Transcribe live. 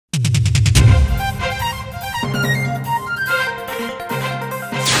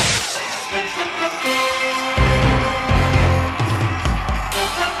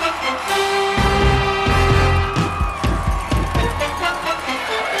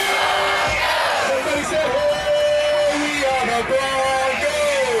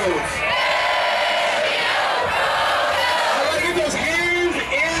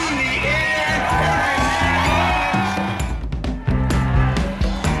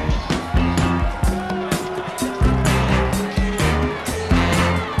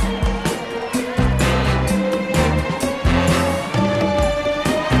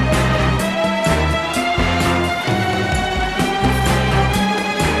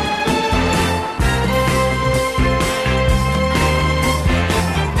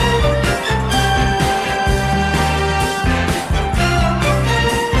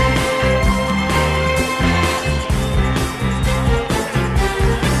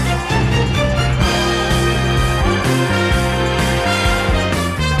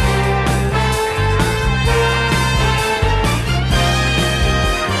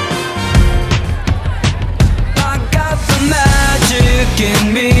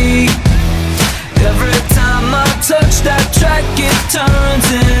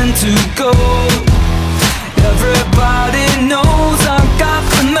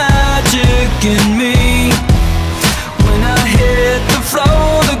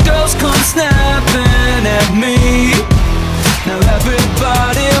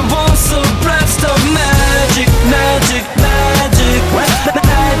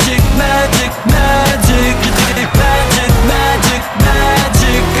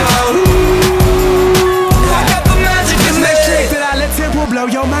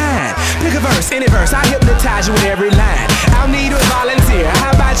any verse, I hypnotize you with every line. I'll need a volunteer.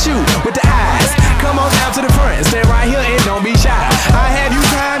 How about you with the eyes? Come on down to the front, stay right here and don't be shy. I have you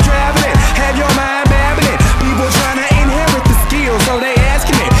time traveling, have your mind babbling. People trying to inherit the skills, so they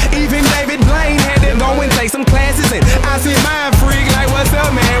asking it. Even David Blaine had to go and take some classes, and I see mind freak like, what's up,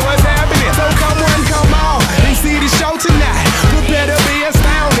 man? What's happening? So come on, come on, and see the show tonight. Prepare to be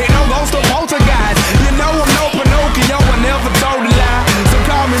astounded. No ghost or poltergeist. You know I'm no Pinocchio, I never told a lie. So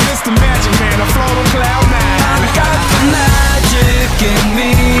call me Mr. Magic Man, I float on cloud nine. I got the magic in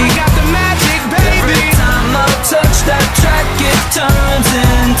me. I got the magic, baby. Every time I touch that track, it turns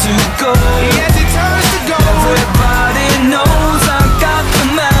into gold. Yes, it turns to gold. Everybody knows I got the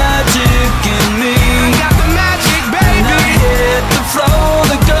magic in me. I got the magic, When I baby. hit the floor,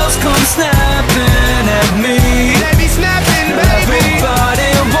 the girls come snapping at me. They be snapping, baby. Everybody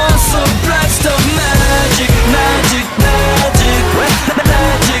wants a blast of magic, magic, magic,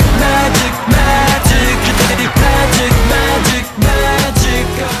 magic, magic, magic, magic, magic, magic.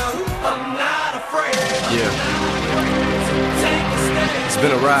 I'm not afraid. Yeah. It's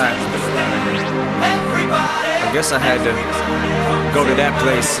been a ride. I guess I had to go to that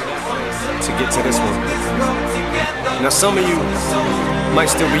place to get to this one. Now some of you might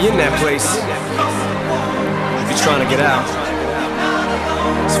still be in that place. If you're trying to get out,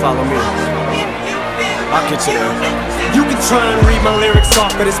 just follow me. I'll get you there. You can try and read my lyrics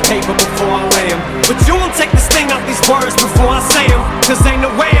off of this paper before I lay 'em, but you won't take the sting out these words before I say 'em. Cause ain't no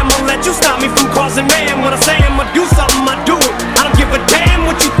way I'm gonna let you stop me from causing mayhem. When I say I'm gonna do something, I do it. I don't give a damn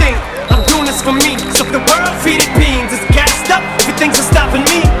what you think. I'm doing this for me. So if the world feeding beans is gassed up, if you think it's stopping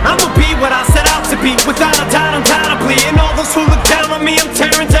me, I'ma be what I set out to be. Without a doubt, undoubtedly. And all those who look down on me, I'm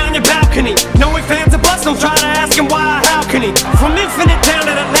tearing down your balcony. No ifs, ands, or buts, don't try to ask him why or how can he. From infinite down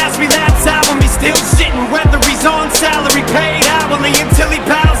to the last relapse album, he's still shitting. Whether he's on salary, paid hourly, until he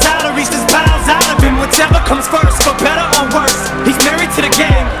bows out or reaches bows out of him. Whichever comes first, for better or worse. He's married to the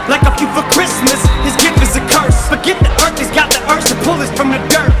game, like a few for Christmas. His gift is a curse. Forget the earth, he's got the urge to pull us from the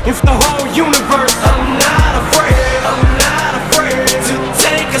dirt. It's the whole universe. I'm not